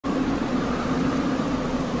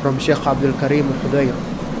from Shaykh Abdul Karim al-Hudayr,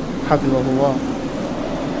 Hafidhahullah.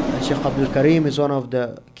 And Shaykh Abdul Karim is one of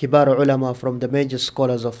the kibar ulama from the major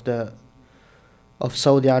scholars of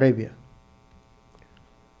Saudi Arabia.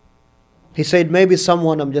 He said, maybe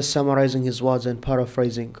someone, I'm just summarizing his words and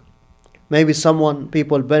paraphrasing, maybe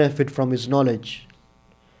people benefit from his knowledge,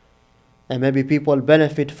 and maybe people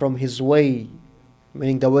benefit from his way,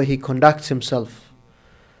 meaning the way he conducts himself.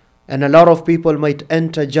 And a lot of people might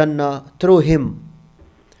enter Jannah through him,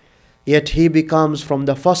 yet he becomes from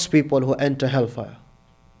the first people who enter hellfire.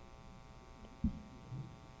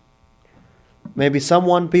 Maybe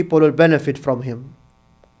people will benefit from him,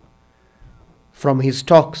 from his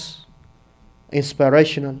talks,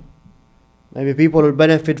 inspirational. Maybe people will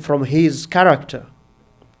benefit from his character,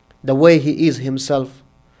 the way he is himself.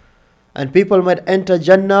 And people might enter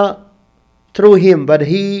Jannah through him, but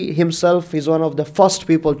he himself is one of the first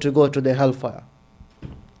people to go to the hellfire.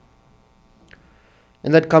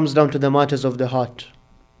 And that comes down to the matters of the heart.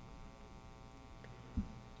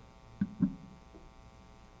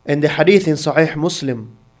 In the hadith in Sahih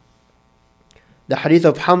Muslim, the hadith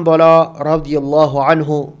of Hanbala radiyallahu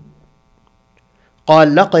anhu,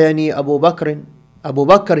 قال لقيني أبو بكر, Abu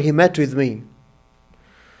Bakr, he met with me.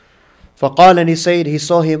 فقال, and he said, he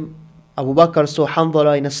saw him, Abu Bakr saw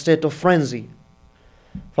Hanbala in a state of frenzy.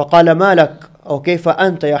 فقال ما لك أو كيف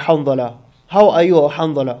أنت يا حنظلة, how are you, O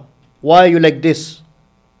Hanzala? Why are you like this?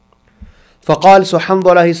 فقال, so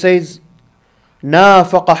Hanzala, he says,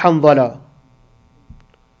 نافق حنظلة.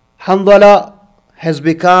 Hanzala has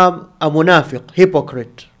become a munafiq,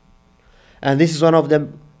 hypocrite. And this is one of the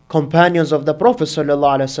companions of the Prophet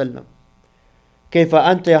sallallahu alaihi wasallam. كيف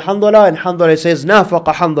أنت يا حنظلة, and Hanzala says, نافق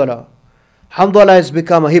حنظلة. Hanzala has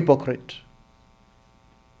become a hypocrite.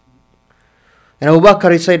 And Abu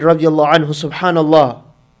Bakr, he said, radiyallahu anhu, subhanallah,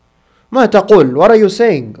 ما تقول, what are you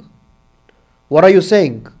saying? What are you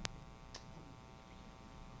saying?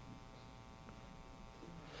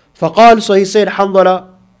 فقال, so he said, Hanzala,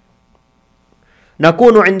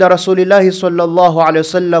 نكون عند رسول الله صلى الله عليه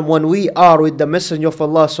وسلم, when we are with the Messenger of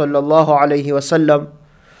Allah صلى الله عليه وسلم,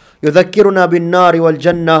 يذكرنا بالنار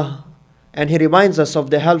والجنة, and he reminds us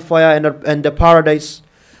of the hellfire and the paradise,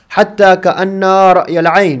 حتى كأن رأي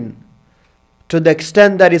العين, to the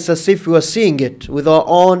extent that it's as if we are seeing it with our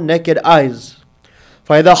own naked eyes.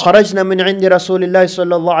 فإذا خرجنا من عند رسول الله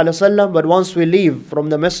صلى الله عليه وسلم, but once we leave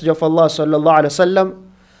from the Messenger of Allah صلى الله عليه وسلم,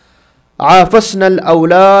 عافسنا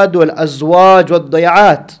الأولاد والأزواج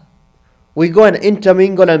والضيعات, we go and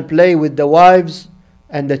intermingle and play with the wives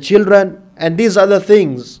and the children and these other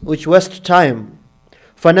things which waste time.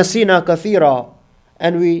 فنسينا كثيرا,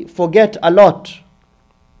 and we forget a lot.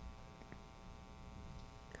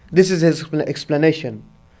 This is his explanation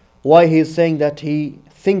why he is saying that he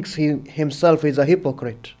thinks he himself is a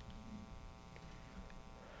hypocrite.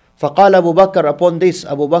 فقال Abu Bakr, upon this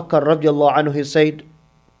Abu Bakr radiallahu anhu, he said,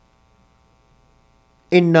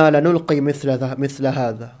 إنا لنلقي مثل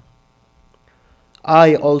هذا.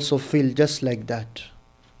 I also feel just like that.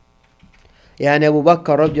 Yani Abu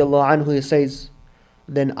Bakr radiallahu anhu, he says,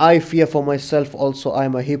 then I fear for myself also I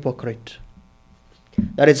am a hypocrite.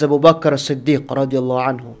 That is Abu Bakr as-Siddiq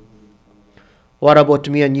radiallahu anhu. What about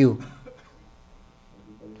me and you?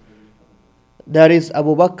 That is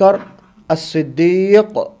Abu Bakr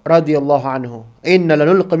as-Siddiq radiallahu anhu. إنا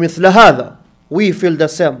لنلقي مثل هذا. We feel the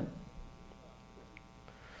same.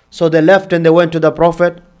 So they left and they went to the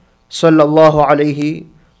Prophet sallallahu alaihi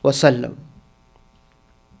wasallam.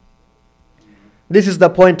 This is the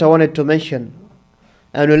point I wanted to mention,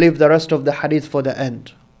 and we'll leave the rest of the hadith for the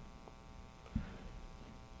end.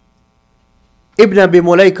 Ibn Abi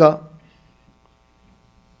Mulaika,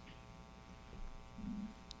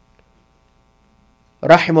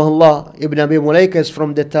 rahimahullah, Ibn Abi Mulaika is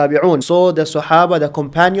from the Tabi'un. So the Sahaba, the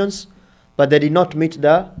companions, but they did not meet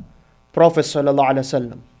the Prophet sallallahu alaihi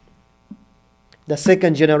wasallam. The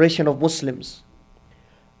second generation of Muslims.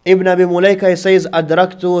 Ibn Abi Mulaika says,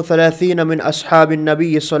 أدركت 30 من أصحاب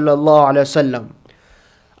النبي صلى الله عليه وسلم.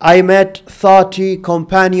 I met 30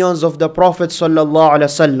 companions of the Prophet صلى الله عليه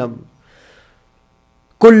وسلم.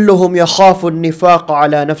 كلهم يخاف النفاق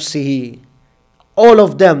على نفسه. All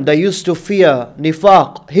of them, they used to fear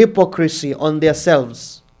nifaq, hypocrisy on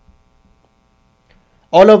themselves.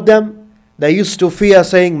 All of them, they used to fear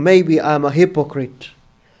saying, maybe I'm a hypocrite.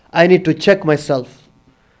 I need to check myself.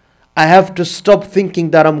 I have to stop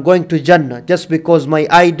thinking that I'm going to Jannah just because my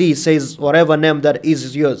ID says whatever name that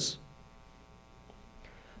is yours.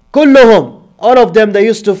 Kulluhum, all of them, they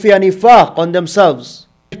used to fear nifaq on themselves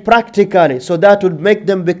practically, so that would make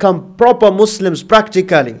them become proper Muslims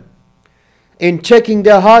practically, in checking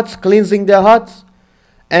their hearts, cleansing their hearts,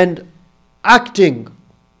 and acting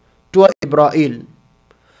to Ibrahim.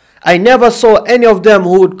 I never saw any of them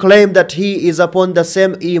who would claim that he is upon the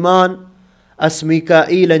same iman as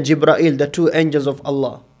Mikael and Jibreel, the two angels of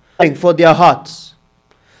Allah, for their hearts.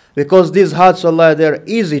 Because these hearts, Allah, they're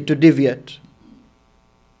easy to deviate.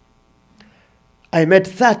 I met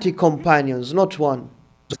 30 companions, not one.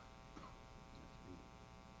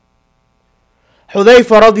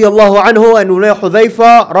 Hudhayfa radiallahu anhu, and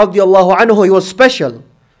Hudhayfa radiallahu anhu, he was special.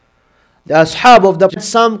 The ashab of the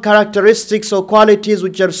some characteristics or qualities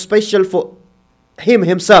which are special for him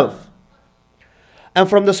himself. And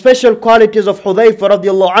from the special qualities of Hudhayfa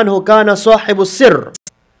radiallahu anhu, kana sahibu sirr,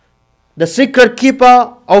 the secret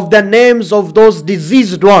keeper of the names of those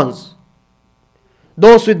diseased ones,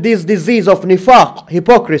 those with this disease of nifaq,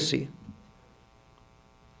 hypocrisy,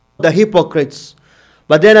 the hypocrites.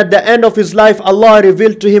 But then at the end of his life, Allah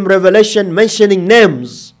revealed to him revelation mentioning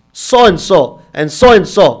names, so and so, and so and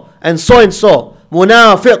so, and so and so,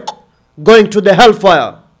 munafiq, going to the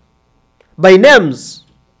hellfire, by names.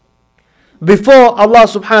 Before Allah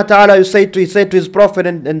subhanahu wa ta'ala, he said to his Prophet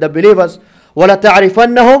and the believers, وَلَا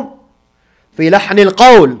تَعْرِفَنَّهُمْ فِي لَحْنِ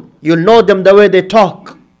الْقَوْلِ, you'll know them the way they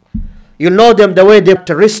talk. You'll know them the way the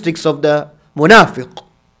characteristics of the munafiq.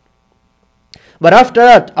 But after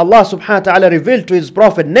that, Allah subhanahu wa ta'ala revealed to his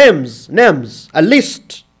Prophet names, a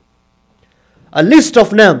list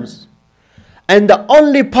of names. And the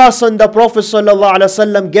only person the Prophet sallallahu alaihi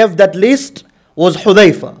wasallam gave that list was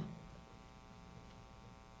Hudhayfa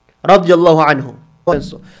radiallahu anhu.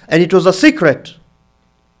 And it was a secret.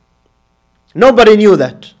 Nobody knew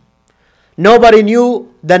that. Nobody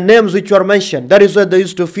knew the names which were mentioned. That is what they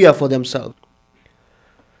used to fear for themselves.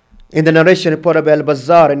 In the narration reported by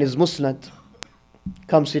Al-Bazzar in his Musnad,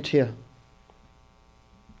 come sit here.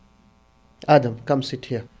 Adam, come sit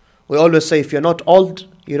here. We always say, if you're not old,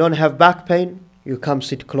 you don't have back pain, you come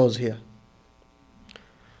sit close here.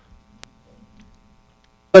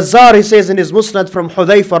 Bazzar, he says in his Musnad from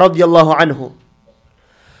Hudhayfa radiallahu anhu,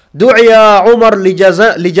 دُعِيَ عُمَرْ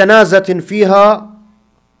لِجَنَازَةٍ فِيهَا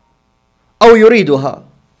أَوْ يُرِيدُهَا,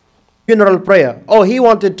 funeral prayer. Oh, he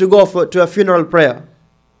wanted to go to a funeral prayer.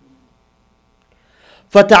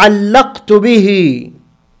 فَتَعَلَّقْتُ بِهِ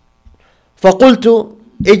فَقُلْتُ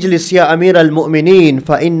اجلس يا أمير المؤمنين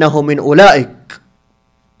فإنه من أولئك.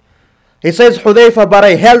 He says, Hudhayfa, but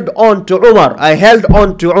I held on to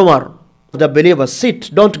Umar. The believers,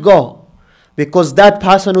 sit, don't go. Because that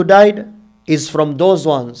person who died is from those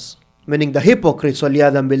ones, meaning the hypocrites,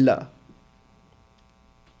 وَلِيَاذًا بِاللَّهِ.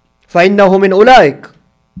 فَإِنَّهُ مِنْ أُولَئِكَ.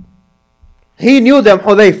 He knew them,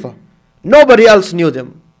 Hudhayfa. Nobody else knew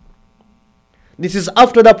them. This is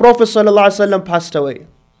after the Prophet ﷺ passed away.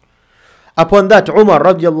 Upon that, Umar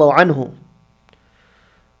radiallahu anhu,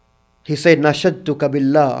 he said, Nashadtuka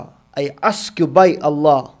billah, I ask you by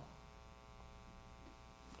Allah,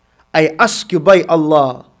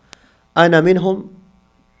 Ana minhum,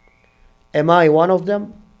 am I one of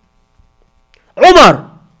them?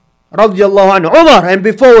 Umar radiallahu anhu, Umar, and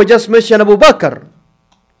before we just mentioned Abu Bakr,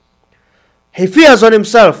 he fears on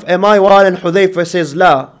himself, am I one? And Hudhayfa says,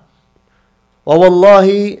 La, wa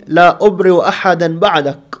wallahi la ubri'u ahadan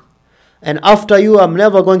ba'dak. And after you, I'm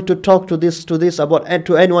never going to talk to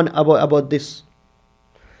anyone about this.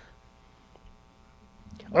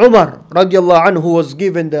 Umar radiallahu anhu was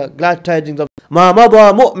given the glad tidings of ما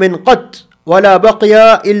مضى مؤمن قط ولا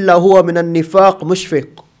بقي إلا هو من النفاق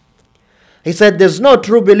مشفق. He said, there's no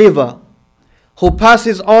true believer who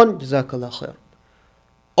passes on, Jazakallah khair,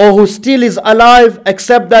 or who still is alive,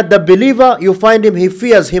 except that the believer, you find him, he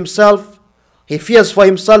fears for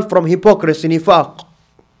himself from hypocrisy, nifaq.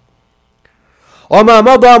 وما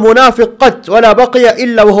مضى منافق قط ولا بقي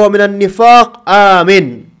إلا وهو من النفاق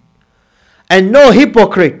آمن. And no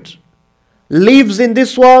hypocrite lives in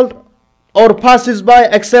this world or passes by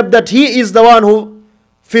except that he is the one who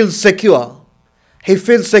feels secure. He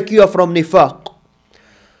feels secure from nifaq.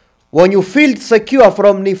 When you feel secure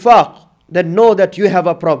from nifaq, then know that you have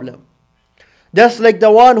a problem. Just like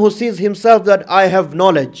the one who sees himself that I have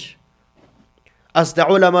knowledge. As the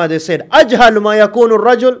ulama, they said, أجهل ما يكون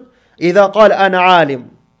الرجل إذا قال أنا عالم.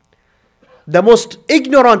 The most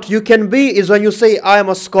ignorant you can be is when you say, I am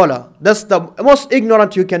a scholar. That's the most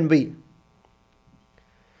ignorant you can be.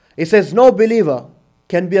 He says, no believer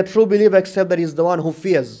can be a true believer except that he's the one who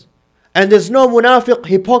fears. And there's no munafiq,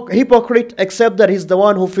 hypocrite, except that he's the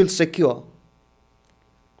one who feels secure.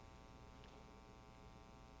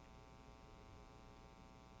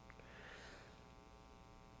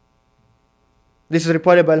 This is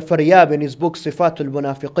reported by Al-Faryab in his book Sifatul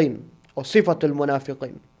Munafiqin, or Sifatul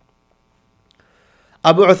Munafiqin.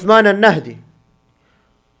 Abu Uthman al-Nahdi,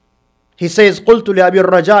 he says, قلت لأبي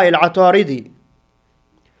الرجاء العطاردي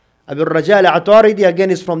Abu Raja al-Ataridi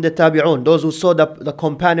again is from the Tabi'un, those who saw the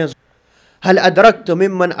companions. هل أدركت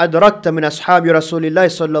ممن أدركت من أصحاب رسول الله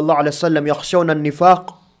صلى الله عليه وسلم يخشون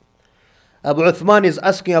النفاق. Abu Uthman is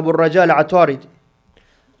asking Abu Raja al-Ataridi,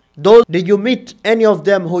 did you meet any of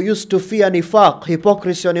them who used to fear nifaq,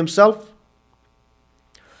 hypocrisy on himself?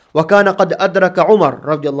 وكان قد أدرك عمر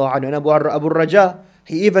رضي الله عنه. And Abu Raja,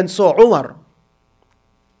 he even saw Umar.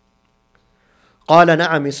 قال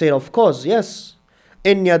نعم, he said, of course, yes.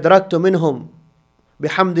 إني أدركت منهم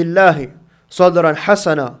بحمد الله صدرا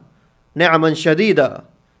حسنا نعما شديدا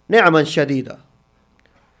نعما شديدا.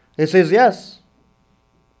 He says yes.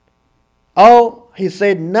 Oh, he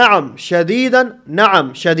said نعم شديدا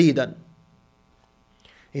نعم شديدا.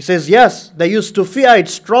 He says yes, they used to fear it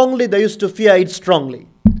strongly, they used to fear it strongly.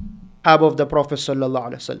 Of the Prophet sallallahu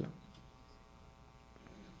alaihi wasallam.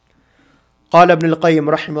 قال ابن القيم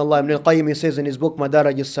رحمه الله, Ibn al-Qayyim, he says in his book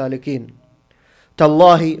Madaraj al-Salikin,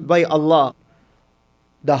 Tallahi, by Allah,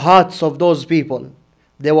 the hearts of those people,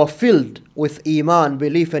 they were filled with iman,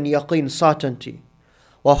 belief and yaqeen, certainty.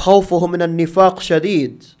 وَخَوْفُهُمْ مِنَ النِّفَاقِ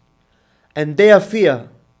شَدِيد. And their fear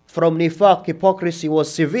from nifaq, hypocrisy,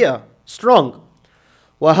 was severe, strong.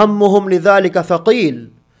 وَهَمُّهُمْ لِذَلِكَ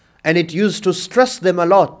ثَقِيلٌ. And it used to stress them a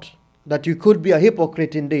lot, that you could be a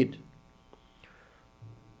hypocrite indeed.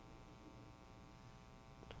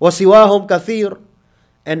 وَسِوَاهُمْ كَثِيرٌ.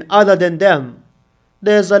 And other than them,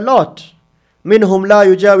 there's a lot. مِنْهُمْ لَا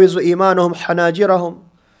يُجَاوِزُ إِيمَانُهُمْ حَنَاجِرَهُمْ.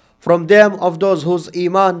 From them, of those whose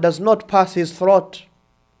iman does not pass his throat.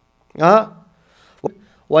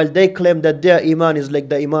 While they claim that their iman is like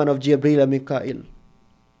the iman of Jibreel and Mikael.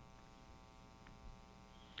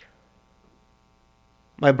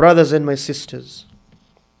 My brothers and my sisters,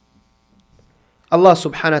 Allah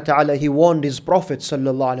subhanahu wa ta'ala, He warned His Prophet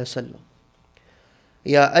sallallahu alayhi wa sallam.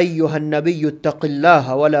 يا أيها النبي اتق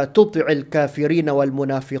الله ولا تطع الكافرين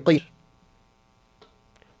والمنافقين.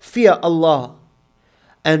 Fear Allah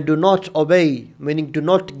and do not obey, meaning do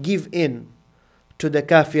not give in to the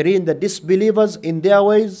kafirin, the disbelievers in their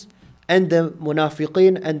ways, and the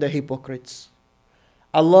munafiqeen and the hypocrites.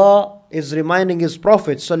 Allah is reminding His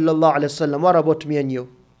Prophet sallallahu alaihi wasallam, what about me and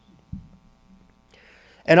you?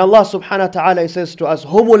 And Allah subhanahu wa ta'ala says to us,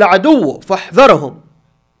 هم العدو فاحذرهم.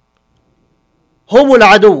 هم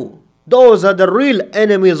العدو. Those are the real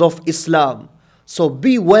enemies of Islam. So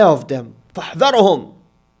beware of them. فاحذرهم.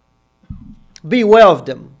 Beware of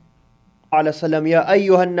them. عليه السلام يا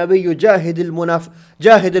أيها النبي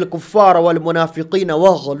جاهد الكفار والمنافقين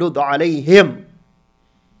واغلظ عليهم.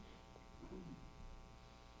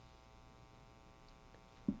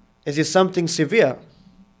 This is something severe.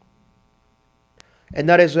 And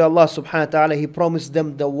that is why Allah subhanahu wa ta'ala, He promised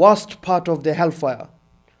them the worst part of the hellfire.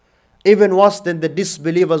 Even worse than the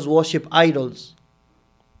disbelievers who worship idols.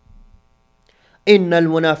 إِنَّ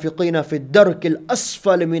الْمُنَافِقِينَ فِي الدَّرْكِ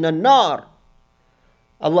الْأَسْفَلِ مِنَ النَّارِ.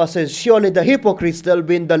 Allah says, surely the hypocrites, they'll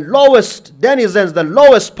be in the lowest denizens, the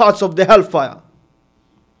lowest parts of the hellfire.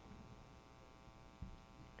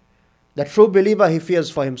 The true believer, he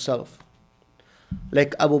fears for himself.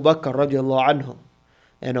 Like Abu Bakr radiallahu anhu,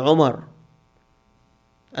 and Umar,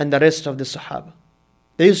 and the rest of the Sahaba.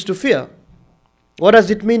 They used to fear. What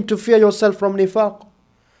does it mean to fear yourself from nifaq?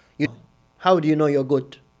 How do you know you're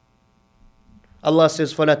good? Allah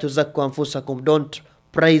says, فَلَا تُزَكُّوا أَنفُسَكُمْ. Don't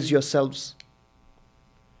praise yourselves.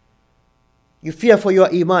 You fear for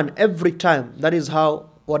your iman every time. That is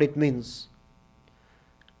what it means.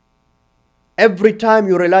 Every time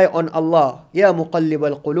you rely on Allah. Ya muqallib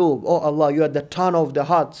al-qulub. Oh Allah, you are the turner of the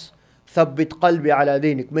hearts. Thabbit qalbi ala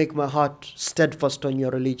dinik. Make my heart steadfast on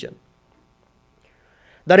your religion.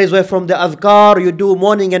 That is why from the adhkar you do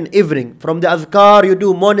morning and evening. From the adhkar you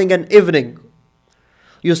do morning and evening.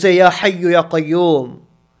 You say, Ya Hayyu Ya Qayyum,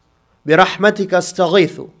 birahmatika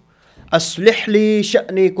astaghithu, aslih li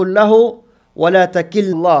sha'ni kullahu, wa la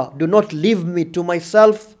takil Allah. Do not leave me to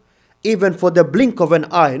myself, even for the blink of an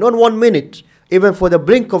eye. Not 1 minute, even for the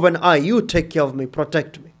blink of an eye. You take care of me,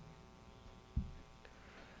 protect me.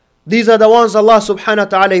 These are the ones Allah subhanahu wa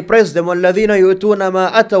ta'ala, He praised them. وَالَّذِينَ يُؤْتُونَ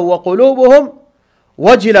مَا أَتَوْا وَقُلُوبُهُمْ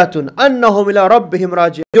وَجِلَةٌ أَنَّهُمْ إِلَىٰ رَبِّهِمْ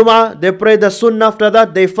راجعون. Jum'ah, they pray the sunnah after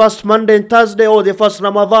that, they fast Monday and Thursday, or they fast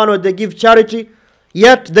Ramadan, or they give charity,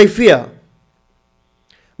 yet they fear.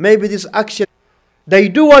 Maybe this action, they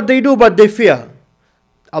do what they do, but they fear.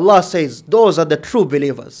 Allah says, those are the true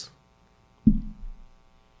believers.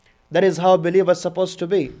 That is how believers are supposed to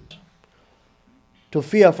be. To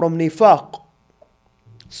fear from nifaq,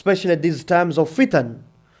 especially at these times of fitan,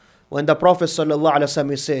 when the Prophet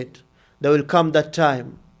ﷺ said, there will come that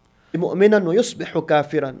time, مؤمنا ويصبح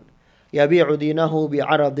كافرا يبيع دينه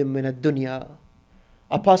بعرض من الدنيا.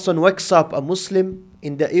 A person wakes up a Muslim,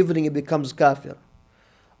 in the evening he becomes kafir.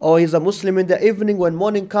 Or he's a Muslim in the evening, when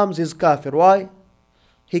morning comes he's kafir. Why?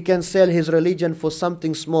 He can sell his religion for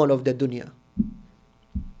something small of the dunya.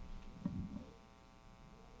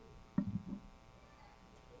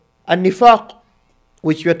 And nifaq,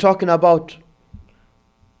 which we are talking about,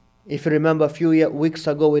 if you remember a few weeks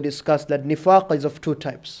ago we discussed that nifaq is of two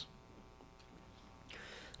types.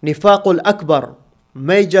 Nifaqul akbar,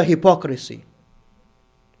 major hypocrisy.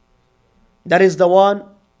 That is the one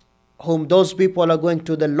whom those people are going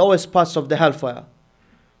to the lowest parts of the hellfire.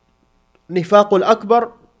 Nifaqul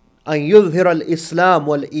akbar, an yudhhir al-islam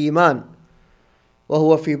wal-iman, wa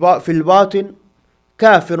huwa fi al-batin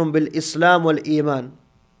kafirun bil-islam wal-iman.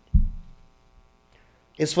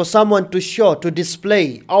 It's for someone to show, to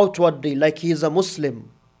display outwardly like he is a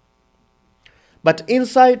Muslim. But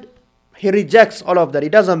inside, he rejects all of that. He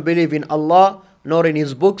doesn't believe in Allah, nor in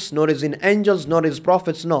his books, nor in angels, nor his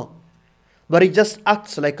prophets, no. But he just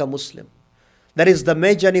acts like a Muslim. That is the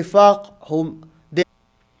major nifaq.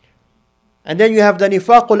 And then you have the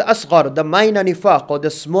nifaqul asghar, the minor nifaq, or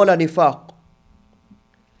the smaller nifaq.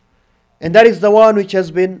 And that is the one which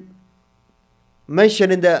has been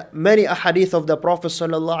mentioned in the many ahadith of the Prophet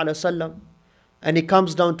sallallahu alaihi wasallam, and it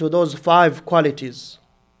comes down to those 5 qualities.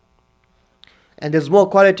 And there's more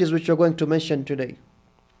qualities which we're going to mention today.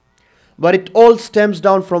 But it all stems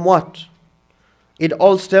down from what? It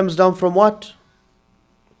all stems down from what?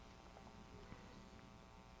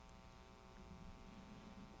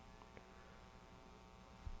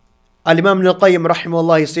 Al-Imam al-Qayyim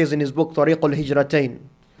rahimahullah, he says in his book Tariq al-Hijratain,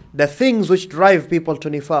 the things which drive people to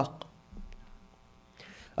nifaq.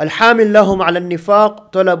 الحامل لهم على النفاق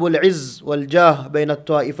طلب العز والجاه بين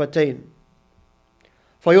الطائفتين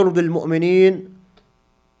فيرضي المؤمنين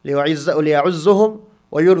ليعزهم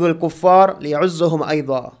ويرضي الكفار ليعزهم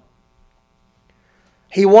أيضا.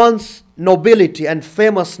 He wants nobility and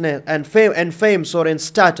famousness and fame and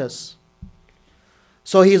status.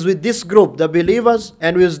 So he is with this group, the believers,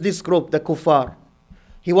 and with this group, the kuffar.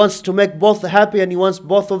 He wants to make both happy, and he wants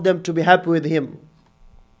both of them to be happy with him.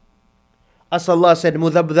 As Allah said,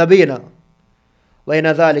 مُذَبْذَبِينَ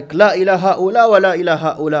وَإِنَ ذَلِكَ لَا إِلَهَ أُولَى وَلَا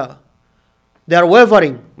إِلَهَ أُولَى. They are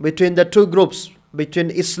wavering between the two groups, between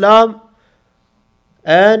Islam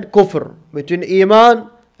and kufr, between Iman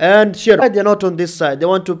and shirk. They are not on this side. They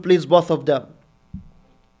want to please both of them.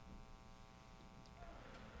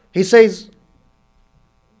 He says,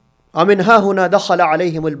 أَمِنْ هَا هُنَا دَخَلَ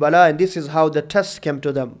عَلَيْهِمُ الْبَلَاءِ. And this is how the test came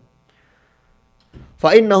to them.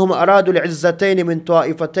 فَإِنَّهُمْ أَرَادُوا الْعِزَّتَيْنِ مِنْ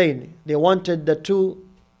طَائِفَتَيْنِ. They wanted the two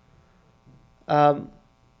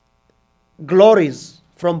glories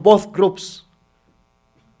from both groups.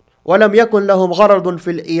 وَلَمْ يَكُنْ لَهُمْ غَرَضٌ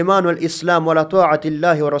فِي الْإِيمَانِ وَالْإِسْلَامِ وَلَا طَاعَةِ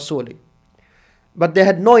اللَّهِ وَرَسُولِهِ. But they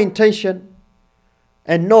had no intention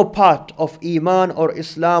and no part of Iman or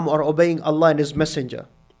Islam or obeying Allah and His Messenger.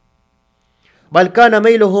 بَلْ كَانَ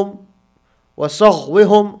مَيْلُهُمْ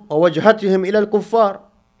وَصَغْوِهُمْ وَوَجْهَتِهِمْ إِلَى الْكُفَّارِ.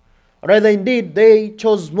 Rather, indeed, they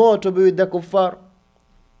chose more to be with the kuffar.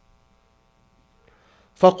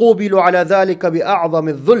 فَقُوبِلُوا عَلَى ذَلِكَ بِأَعْظَمِ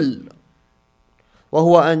الذُّلِّ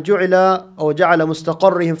وهو أن جعل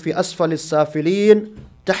مستقرهم في أسفل السافلين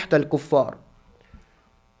تحت الكفار.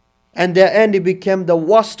 And their end became the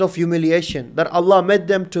worst of humiliation, that Allah made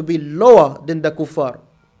them to be lower than the kuffar.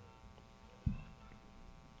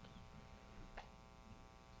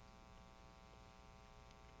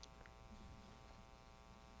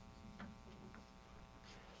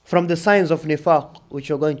 From the signs of nifaq, which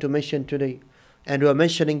we're going to mention today, and we're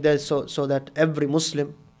mentioning that so that every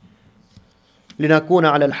Muslim, لِنَكُونَ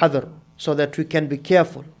عَلَى الْحَذْرِ, so that we can be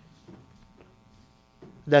careful,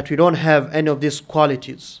 that we don't have any of these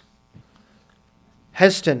qualities.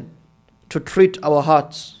 Hasten to treat our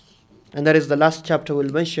hearts, and that is the last chapter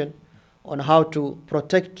we'll mention on how to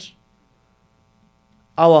protect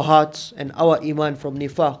our hearts and our iman from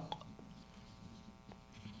nifaq.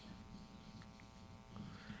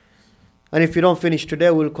 And if you don't finish today,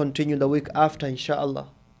 we'll continue the week after, inshallah.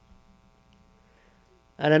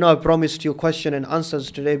 And I know I promised you question and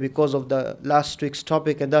answers today because of the last week's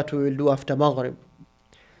topic, and that we will do after Maghrib.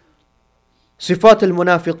 Sifat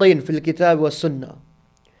al-munafiqeen fil kitab wa sunnah.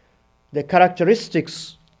 The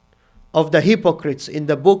characteristics of the hypocrites in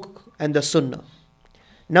the book and the sunnah.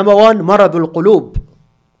 Number 1, maradul qulub.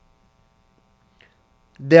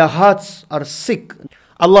 Their hearts are sick.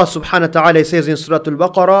 Allah subhanahu wa ta'ala says in Surah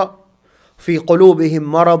Al-Baqarah, في قلوبهم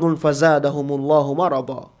مرض فزادهم الله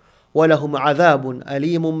مرضا ولهم عذاب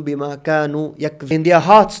أليم بما كانوا يكذبون. In their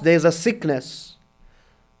hearts there is a sickness,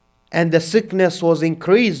 and the sickness was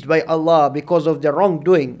increased by Allah because of their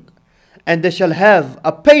wrongdoing, and they shall have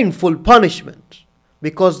a painful punishment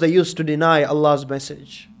because they used to deny Allah's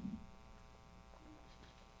message.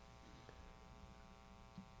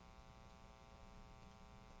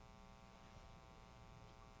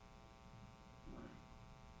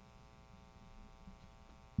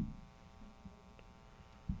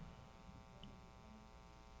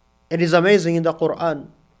 It is amazing in the Quran,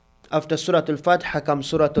 after Surah Al-Fatiha comes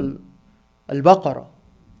Surah Al-Baqarah.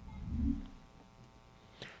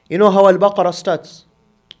 You know how Al-Baqarah starts?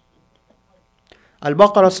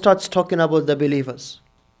 Al-Baqarah starts talking about the believers.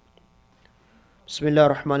 Bismillah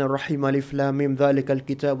ar-Rahman ar-Rahim, Alif Lam Mim, Dhalika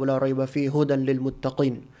al-Kitabu la rayba fihi hudan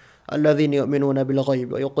lil-muttaqin, alladhina yu'minuna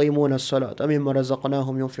bil-ghayb wa yuqimuna as-salata mimma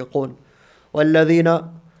razaqnahum yunfiqun,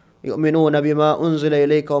 walladhina يؤمنون بما أنزل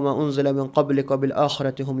إليك وما أنزل من قبلك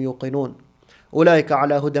وبالآخرة هم يوقنون أولئك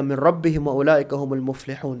على هدى من ربهم وأولئك هم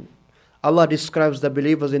المفلحون. Allah describes the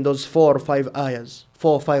believers in those 4 or 5 ayahs,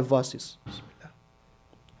 4 or 5 verses.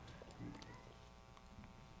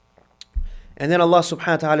 And then Allah subhanahu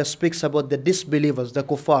wa ta'ala speaks about the disbelievers, the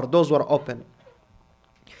kuffar, those who are open.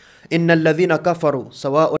 إن الذين كفروا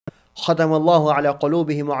سواء ختم الله على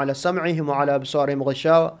قلوبهم وعلى سمعهم وعلى أبصارهم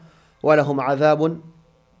غشاوة ولهم عذاب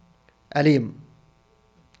Alim.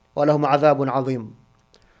 وَلَهُمْ عَذَابٌ عَظِيمٌ.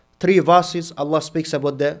 3 verses Allah speaks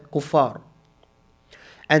about the kuffar.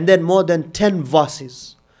 And then more than 10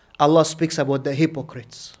 verses Allah speaks about the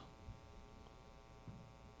hypocrites.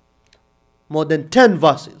 More than 10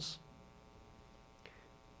 verses.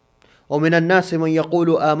 وَمِنَ النَّاسِ مَنْ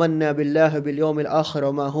يَقُولُ آمَنَّا بِاللَّهِ بِالْيَوْمِ الْآخِرِ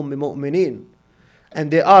وَمَا هُمْ بِمُؤْمِنِينَ.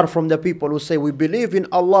 And they are from the people who say, we believe in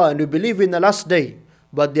Allah and we believe in the last day.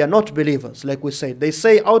 But they are not believers, like we said. They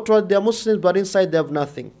say outward they are Muslims, but inside they have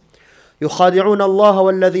nothing. يُخَادِعُونَ اللَّهَ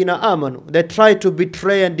وَالَّذِينَ آمَنُوا. They try to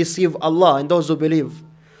betray and deceive Allah and those who believe.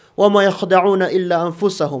 وَمَا يَخْدَعُونَ إِلَّا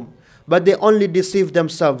أَنفُسَهُم. But they only deceive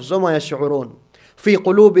themselves. وَمَا يَشْعُرُونَ فِي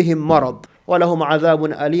قُلُوبِهِم مَرَضٌ وَلَهُمْ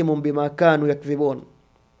عَذَابٌ أَلِيمٌ بِمَا كَانُوا يَكْذِبُونَ.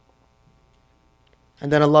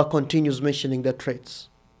 And then Allah continues mentioning the traits.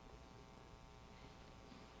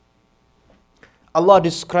 Allah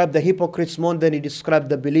described the hypocrites more than He described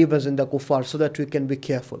the believers and the kuffar, so that we can be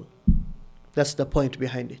careful. That's the point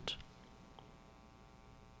behind it.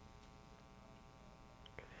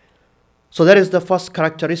 So that is the first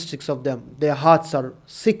characteristics of them. Their hearts are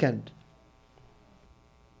sickened.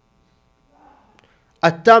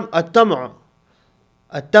 التمع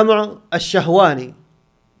الشهواني.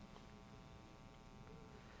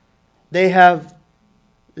 They have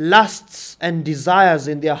lusts and desires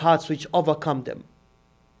in their hearts which overcome them.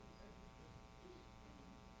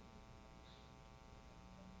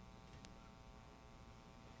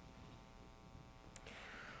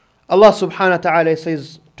 Allah subhanahu wa ta'ala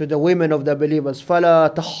says to the women of the believers,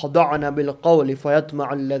 فَلَا تَخْضَعْنَ بِالْقَوْلِ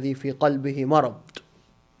فَيَطْمَعَ الَّذِي فِي قَلْبِهِ مَرَضٌ.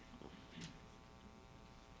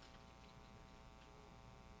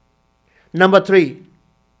 Number 3.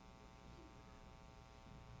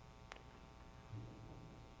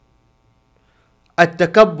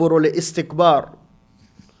 التكبر الاستكبار.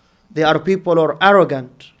 They are people who are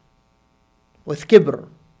arrogant with kibr.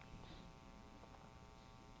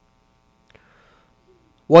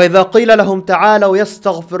 وإذا قيل لهم تعالوا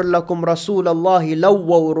يستغفر لكم رسول الله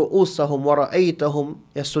لووا رؤوسهم ورأيتهم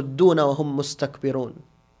يسدون وهم مستكبرون.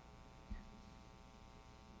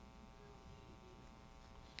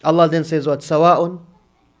 Allah then says what? سواء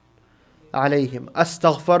عليهم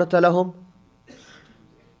أستغفرت لهم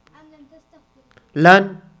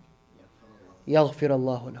لن يغفر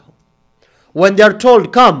الله لهم. When they are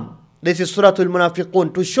told, come, this is Surah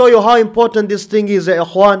Al-Munafiqun, to show you how important this thing is,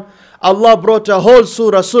 ikhwan, Allah brought a whole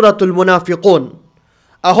surah, Surah Al-Munafiqun,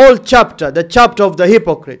 a whole chapter, the chapter of the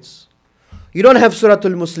hypocrites. You don't have Surah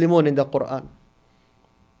Al-Muslimun in the Quran.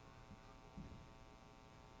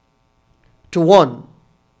 To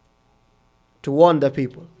warn the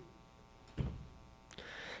people.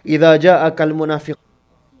 إذا جاءك المنافق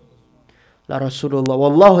لا رسول الله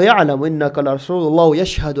والله يعلم إنك لرسول الله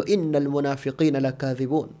يشهد إن المنافقين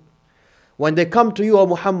لكاذبون. When they come to you, O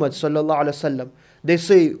Muhammad sallallahu alaihi wasallam, they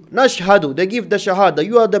say, Nashhadu, they give the shahada,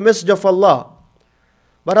 you are the messenger of Allah.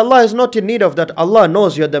 But Allah is not in need of that. Allah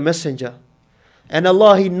knows you are the messenger. And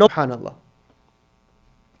Allah, He knows, subhanallah.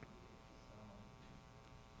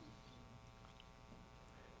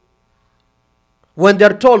 When they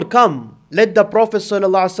are told, come, let the Prophet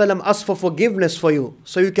ﷺ ask for forgiveness for you,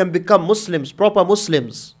 so you can become Muslims, proper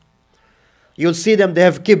Muslims. You'll see them, they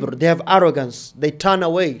have kibr, they have arrogance, they turn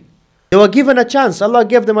away. They were given a chance, Allah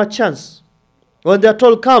gave them a chance. When they are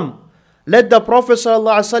told, come, let the Prophet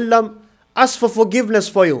ﷺ ask for forgiveness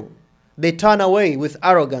for you, they turn away with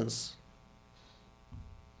arrogance.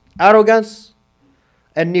 Arrogance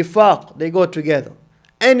and nifaq, they go together.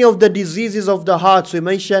 Any of the diseases of the hearts we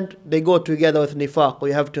mentioned, they go together with nifaq.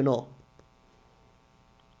 We have to know.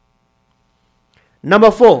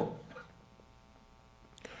 Number 4.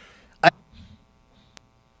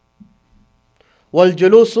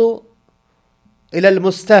 والجلوس إلى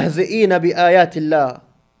المستهزئين بآيات الله.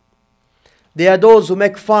 They are those who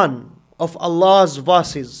make fun of Allah's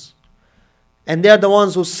verses. And they are the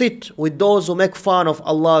ones who sit with those who make fun of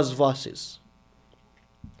Allah's verses.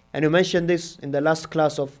 And we mentioned this in the last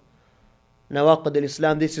class of Nawaqid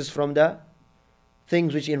al-Islam. This is from the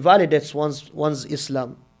things which invalidates one's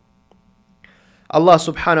Islam. Allah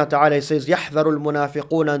subhanahu wa ta'ala says, يَحْذَرُ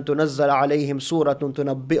الْمُنَافِقُونَ أَن تُنَزَّلَ عَلَيْهِمْ سُورَةٌ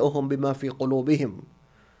تُنَبِّئُهُم بِمَا فِي قُلُوبِهِمْ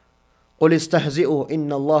قُلِ اسْتَهْزِئُوا إِنَّ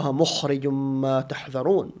اللَّهَ مُخْرِجٌ مَا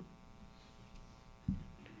تَحْذَرُونَ.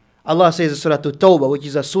 Allah says in Surah At-Tawbah, which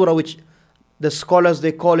is a surah which the scholars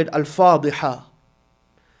they call it Al-Fadiha.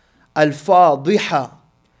 Al-Fadiha,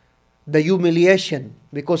 the humiliation.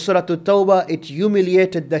 Because Surah At-Tawbah, it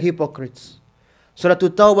humiliated the hypocrites. Surah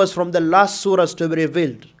At-Tawbah is from the last surahs to be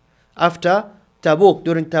revealed after Tabuk,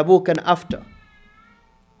 during Tabuk and after.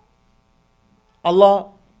 Allah,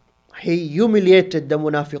 He humiliated the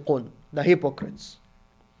munafiqun, the hypocrites.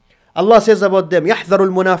 Allah says about them, يَحْذَرُ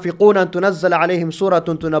الْمُنَافِقُونَ أَن تُنَزَّلَ عَلَيْهِمْ سُورَةٌ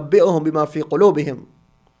تُنَبِّئُهُم بِمَا فِي قُلُوبِهِمْ.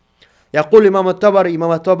 يقول Imam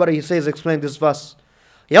al-Tabari, he says, explain this verse.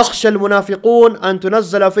 يَخْشَى الْمُنَافِقُونَ أَن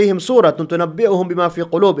تُنَزَّلَ فِيهِمْ سُورَةٌ تُنَبِّئُهُم بِمَا فِي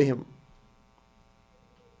قُلُوبِهِمْ.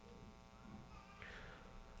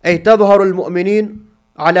 أي تظهر المؤمنين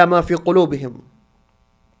على ما في قلوبهم.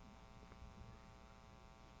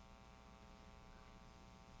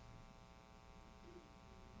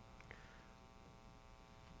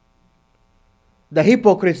 The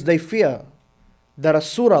hypocrites, they fear that a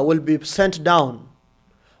surah will be sent down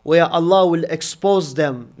where Allah will expose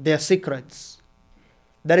them, their secrets.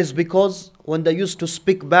 That is because when they used to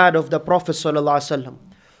speak bad of the Prophet ﷺ,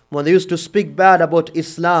 when they used to speak bad about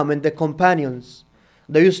Islam and the companions,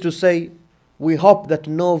 they used to say, we hope that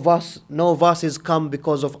no verses come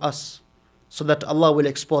because of us, so that Allah will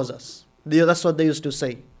expose us. That's what they used to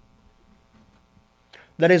say.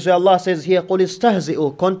 That is why Allah says here, قُلِ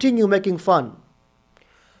اسْتَهْزِئُوا, continue making fun.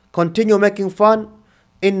 Continue making fun.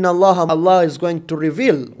 Inna Allah is going to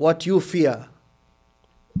reveal what you fear.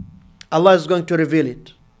 Allah is going to reveal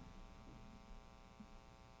it.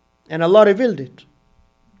 And Allah revealed it.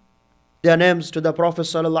 Their names to the Prophet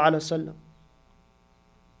sallallahu alaihi wasallam.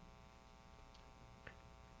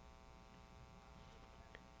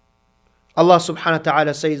 Allah subhanahu wa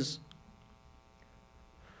ta'ala says,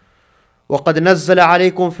 وَقَدْ نَزَّلَ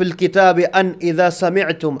عَلَيْكُمْ فِي الْكِتَابِ أَنْ إِذَا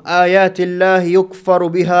سَمِعْتُمْ آيَاتِ اللَّهِ يُكْفَرُ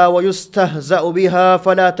بِهَا وَيُسْتَهْزَأُ بِهَا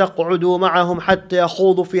فَلَا تَقْعُدُوا مَعَهُمْ حَتَّى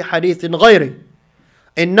يَخُوضُوا فِي حَدِيثٍ غَيْرِهِ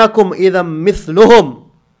إِنَّكُمْ إِذًا مِثْلُهُمْ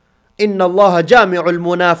إِنَّ اللَّهَ جَامِعُ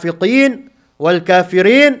الْمُنَافِقِينَ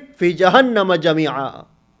وَالْكَافِرِينَ فِي جَهَنَّمَ جَمِيعًا.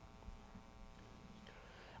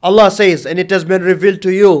 Allah says, and it has been revealed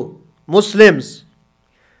to you, Muslims,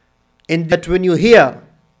 in that when you hear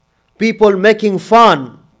people making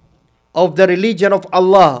fun of the religion of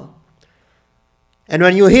Allah, and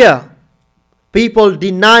when you hear people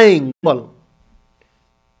denying people,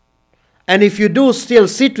 and if you do still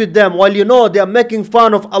sit with them while you know they are making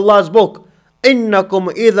fun of Allah's book,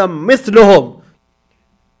 إِنَّكُمْ إِذًا مِثْلُهُمْ.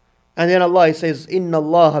 And then Allah says, Inna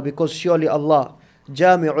Allah, because surely Allah,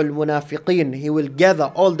 Jami'ul Munafiqeen, He will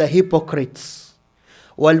gather all the hypocrites.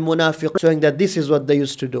 Wal Munafiqeen, showing that this is what they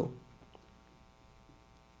used to do.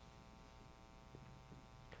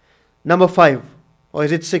 Number 5, or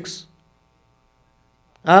is it 6?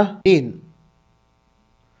 The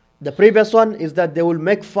previous one is that they will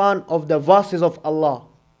make fun of the verses of Allah.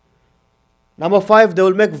 Number 5, they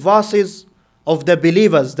will make verses of the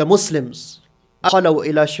believers, the Muslims. خَلَوْا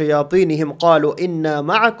إِلَى شَيَاطِينِهِمْ قَالُوا إِنَّا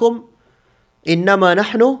مَعَكُمْ إِنَّمَا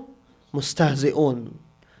نَحْنُ مُسْتَهْزِئُونَ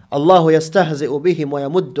اللَّهُ يَسْتَهْزِئُ بِهِمْ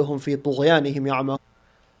وَيَمُدُّهُمْ فِي طُغْيَانِهِمْ يَعْمَهُونَ.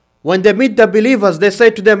 When they meet the believers, they say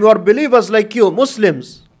to them, you are believers like you,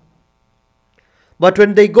 Muslims. But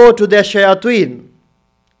when they go to their shayateen,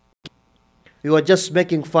 you are just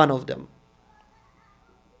making fun of them.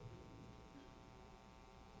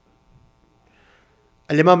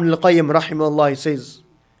 Al-Imam al-Qayyim rahimahullah, he says,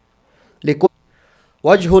 وَجْهٌ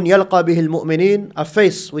يَلْقَى بِهِ الْمُؤْمِنِينَ, a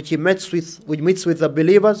face which he meets with the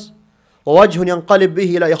believers, وَوَجْهٌ يَنْقَلِبْ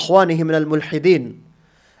بِهِ إِلَى إِخْوَانِهِ مِنَ الْمُلْحِدِينَ,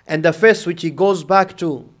 and the face which he goes back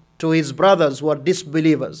to his brothers who are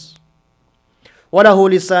disbelievers. وَلَهُ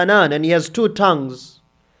لِسَانَانَ, and he has 2 tongues,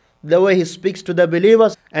 the way he speaks to the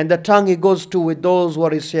believers, and the tongue he goes to with those who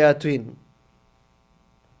are his shayateen.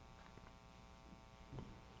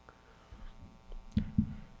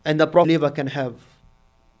 And the believer can have.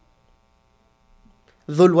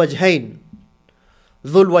 ذُو الْوَجْهَيْنِ,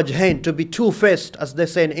 Dhul wajhain, to be two-faced, as they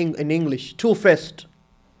say in English, two-faced.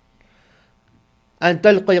 And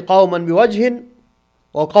talqi qawman biwajhin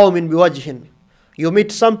wa qawmin biwajhin. You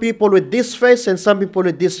meet some people with this face and some people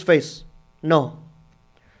with this face. No.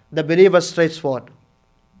 The believer is straightforward.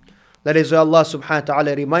 That is why Allah subhanahu wa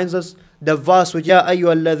ta'ala reminds us the verse which Ya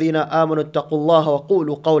ayyuhalladhina amanu ittaqullaha wa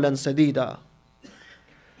qulu qawlan sadida.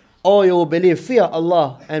 Oh, you believe, fear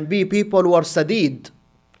Allah and be people who are sadid,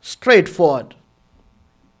 straightforward.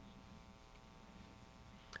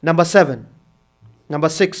 Number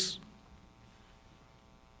 6,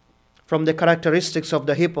 from the characteristics of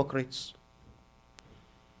the hypocrites.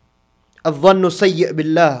 الظن سيء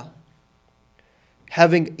بالله,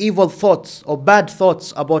 having evil thoughts or bad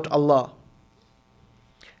thoughts about Allah.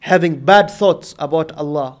 Having bad thoughts about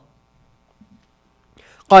Allah.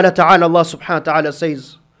 قال تعالى, Allah subhanahu wa ta'ala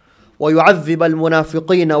says, وَيُعَذِّبَ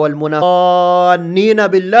الْمُنَافِقِينَ وَالْمُنَافِقِينَ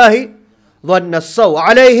بِاللَّهِ ظَنَّ السَّوْءِ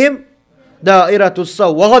عَلَيْهِمْ دَائِرَةُ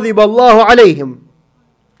السَّوْءِ وَغَضِبَ اللَّهُ عَلَيْهِمْ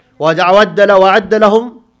وَعَدَّ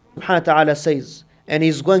لَهُمْ. Subhanahu wa ta'ala says, and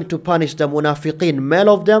He's going to punish the munafiqeen, male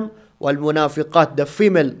of them, وَالْمُنَافِقَات, the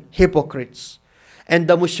female hypocrites, and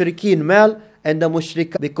the mushrikeen, male, and the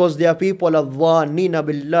mushrikat, because they are people الظَّانِّينَ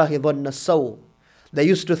بِاللَّهِ ظَنَّ السَّوْءِ. They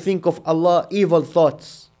used to think of Allah evil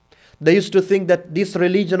thoughts. They used to think that this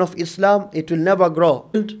religion of Islam, it will never grow,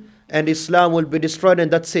 and Islam will be destroyed,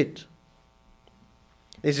 and that's it.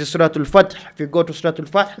 This is Surah Al-Fath. If you go to Surah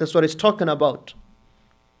Al-Fath, that's what it's talking about.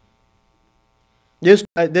 They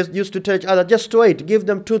used to tell each other, just wait, give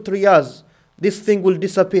them 2-3 years, this thing will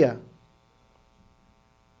disappear.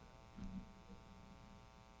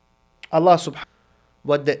 Allah subhanahu.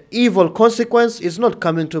 But the evil consequence is not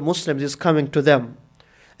coming to Muslims, it's coming to them.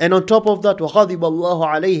 And on top of that, وَغَضِبَ اللَّهُ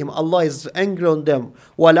عَلَيْهِمْ, Allah is angry on them.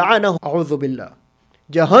 وَلَعَنَهُ أَعُوذُ بِاللَّهِ.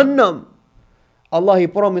 Jahannam. Allah, He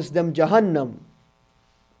promised them Jahannam.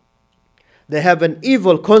 They have an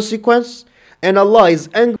evil consequence, and Allah is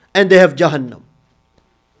angry, and they have Jahannam.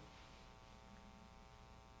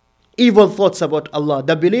 Evil thoughts about Allah.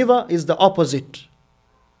 The believer is the opposite.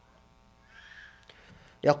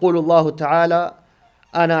 يقول الله تعالى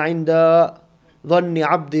أنا عند ظن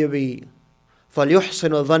عبدي بي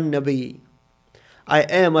فليحسن ظن بي. I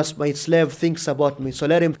am as my slave thinks about me, so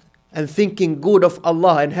let him. And thinking good of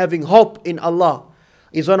Allah and having hope in Allah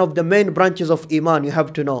is one of the main branches of Iman, you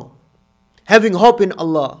have to know. Having hope in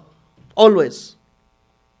Allah, always.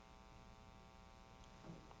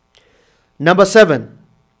 Number 7.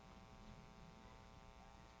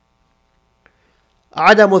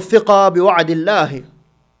 عدم الثقة بوعد الله.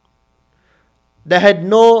 They had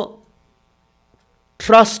no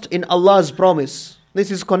trust in Allah's promise. This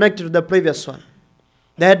is connected to the previous one.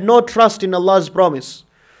 They had no trust in Allah's promise.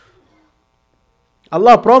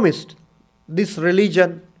 Allah promised this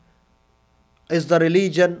religion is the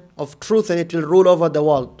religion of truth and it will rule over the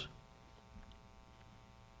world.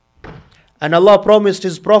 And Allah promised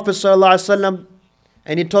His Prophet ﷺ,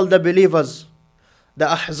 and He told the believers, the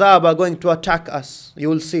Ahzab are going to attack us. You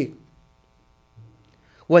will see.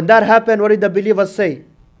 When that happened, what did the believers say?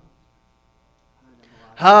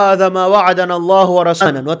 هَذَا مَا وَعَدَنَا اللَّهُ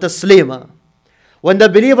وَرَسُولًا وَتَسْلِيمًا. When the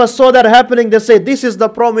believers saw that happening, they said, this is the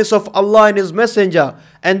promise of Allah and His Messenger.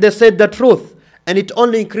 And they said the truth. And it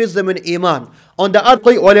only increased them in Iman. On the other,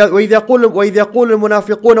 وَإِذْ يَقُولُ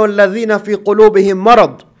الْمُنَافِقُونَ وَالَّذِينَ فِي قُلُوبِهِمْ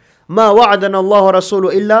مَرَضٌ مَا وَعَدَنَا اللَّهُ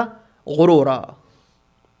رَسُولُ إِلَّا غُرُورًا.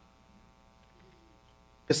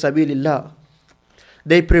 Sabilillah.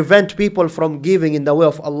 They prevent people from giving in the way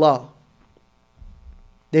of Allah.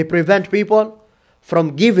 They prevent people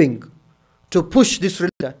from giving to push this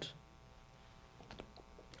religion.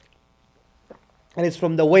 And it's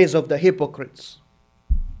from the ways of the hypocrites.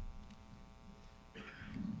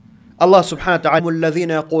 Allah subhanahu wa ta'ala,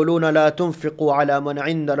 الَّذِينَ يَقُولُونَ لَا تُنْفِقُوا عَلَى مَنْ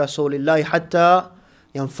عِنْدَ رَسُولِ اللَّهِ حَتَّى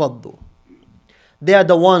يَنْفَضُّوا. They are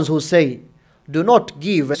the ones who say, do not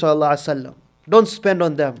give, sallallahu alaihi wasallam. Don't spend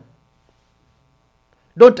on them.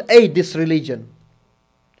 Don't aid this religion.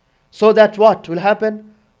 So that what will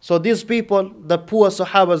happen? So these people, the poor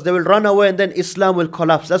Sahabas, they will run away and then Islam will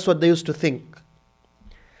collapse. That's what they used to think.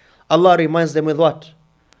 Allah reminds them with what?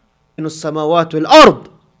 السماوات والأرض.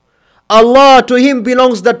 Allah, to Him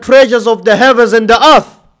belongs the treasures of the heavens and the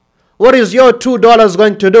earth. What is your $2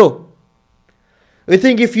 going to do? You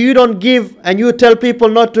think if you don't give and you tell people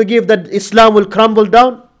not to give, that Islam will crumble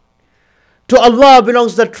down? To Allah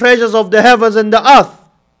belongs the treasures of the heavens and the earth.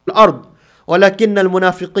 الأرض. ولكن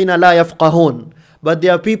المنافقين لا يفقهون. But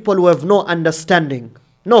there are people who have no understanding.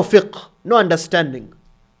 No fiqh. No understanding.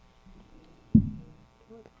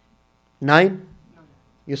 9?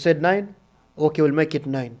 You said 9? Okay, we'll make it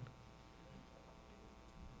 9.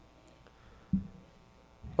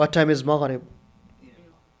 What time is Maghrib?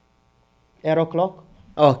 8 o'clock?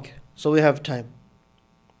 Okay, so we have time.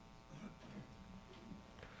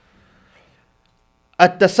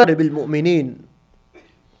 At-tasarrub bil-mu'minin.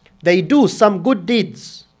 They do some good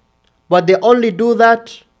deeds, but they only do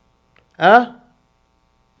that.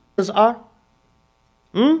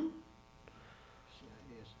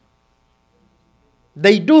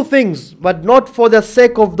 They do things, but not for the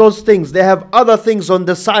sake of those things. They have other things on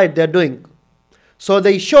the side they're doing. So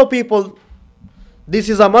they show people this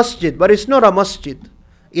is a masjid, but it's not a masjid.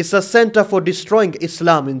 It's a center for destroying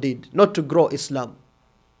Islam indeed, not to grow Islam.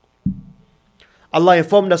 Allah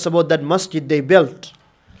informed us about that masjid they built.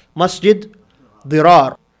 Masjid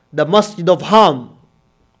Dirar, the masjid of harm.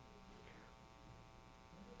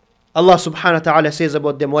 Allah subhanahu wa ta'ala says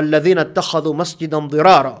about them, وَالَّذِينَ اتَّخَذُوا مَسْجِدًا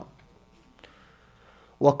ضِرَارًا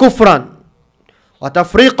وَكُفْرًا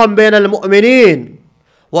وَتَفْرِيقًا بَيْنَ الْمُؤْمِنِينَ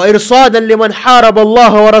وَإِرْصَادًا لِمَنْ حَارَبَ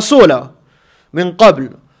اللَّهَ وَرَسُولَهُ مِنْ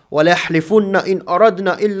قَبْلُ وَلَيَحْلِفُنَّ إِنْ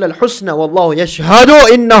أَرَدْنَا إِلَّا الْحُسْنَى وَاللَّهُ يَشْهَدُ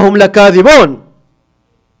إِنَّهُمْ لَكَاذِبُونَ.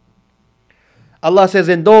 Allah says,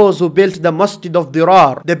 in those who built the masjid of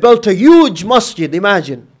Dirar, they built a huge masjid.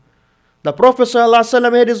 Imagine, the Prophet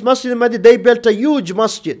ﷺ had his masjid in Medina. They built a huge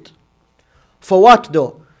masjid. For what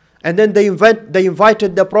though? And then they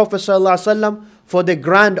invited the Prophet ﷺ for the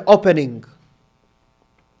grand opening.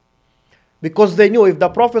 Because they knew if the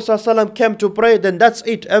Prophet ﷺ came to pray, then that's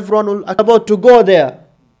it. Everyone will about to go there.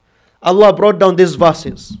 Allah brought down these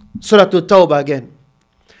verses. Surah At-Tawbah again.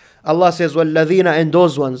 Allah says, وَالَّذِينَ, and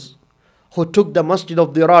those ones who took the masjid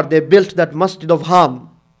of Dirar, they built that masjid of harm.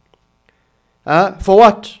 For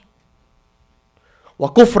what?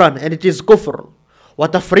 وَكُفْرًا, and it is kufr.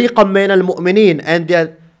 وَتَفْرِيقًا بَيْنَ الْمُؤْمِنِينَ, and they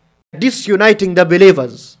are disuniting the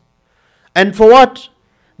believers. And for what?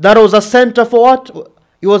 That was a center for what?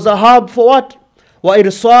 It was a hub for what?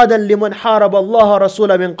 وَإِرْصَادًا لِمَنْ حَارَبَ اللَّهَ رَسُولَ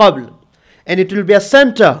مِنْ قَبْلِ, and it will be a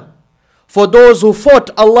center for those who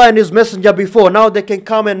fought Allah and His Messenger before. Now they can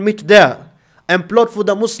come and meet there and plot for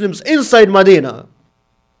the Muslims inside Medina.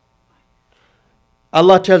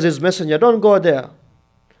 Allah tells His Messenger, don't go there.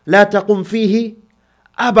 لا تقم فيه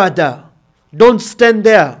أبدا. Don't stand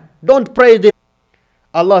there. Don't pray there.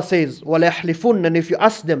 Allah says, وَلَيَحْلِفُنَّ, and if you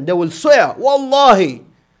ask them, they will swear, Wallahi,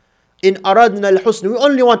 in أَرَدْنَا الْحُسْنِ, we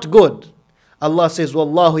only want good. Allah says,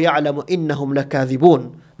 وَاللَّهُ يَعْلَمُ إِنَّهُمْ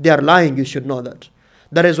لَكَاذِبُونَ. They are lying, you should know that.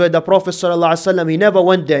 That is why the Prophet ﷺ, he never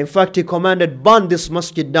went there. In fact, he commanded, burn this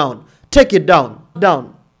masjid down. Take it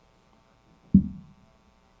down.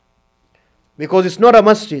 Because it's not a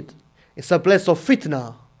masjid. It's a place of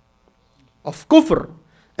fitna, of kufr,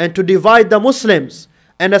 and to divide the Muslims,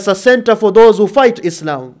 and as a center for those who fight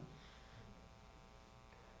Islam.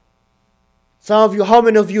 Some of you, how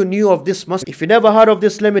many of you knew of this masjid? If you never heard of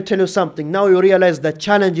this, let me tell you something. Now you realize the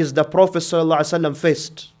challenges the Prophet ﷺ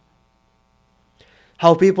faced.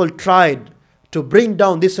 How people tried to bring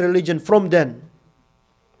down this religion from then.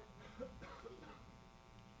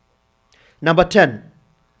 Number 10.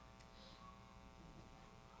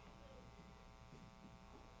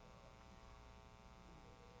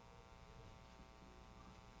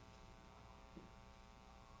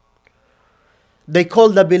 They call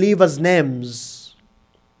the believers names,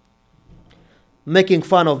 making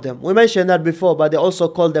fun of them. We mentioned that before, but they also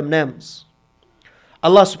call them names.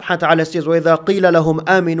 Allah subhanahu wa ta'ala says, وَإِذَا قِيلَ لَهُمْ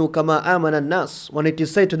آمِنُوا كَمَا آمَنَ النَّاسِ, when it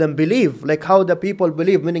is said to them, believe, like how the people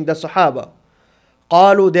believe, meaning the Sahaba.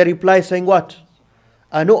 قَالُوا, they reply saying what?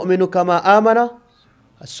 أَنُؤْمِنُ كَمَا آمَنَ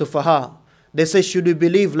السُّفَهَاء. They say, should we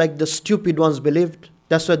believe like the stupid ones believed?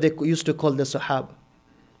 That's what they used to call the Sahaba.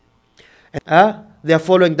 They are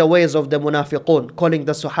following the ways of the munafiqun, calling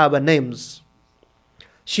the Sahaba names.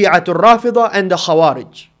 Shi'atul Rafida and the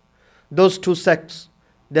Khawarij. Those two sects,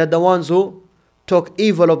 they're the ones who talk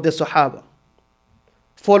evil of the Sahaba,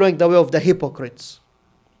 following the way of the hypocrites.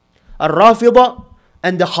 Al-Rafida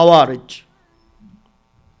and the Khawarij.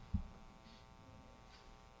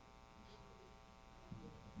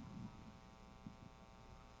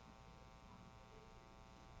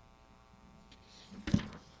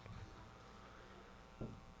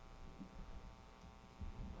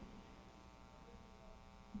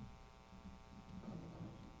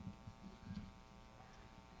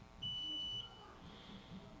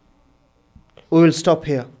 We will stop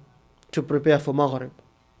here to prepare for Maghrib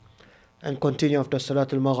and continue after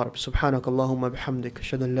Salatul Maghrib. Subhanakallahumma bihamdik.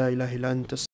 Ashhadu an la ilaha illa anta.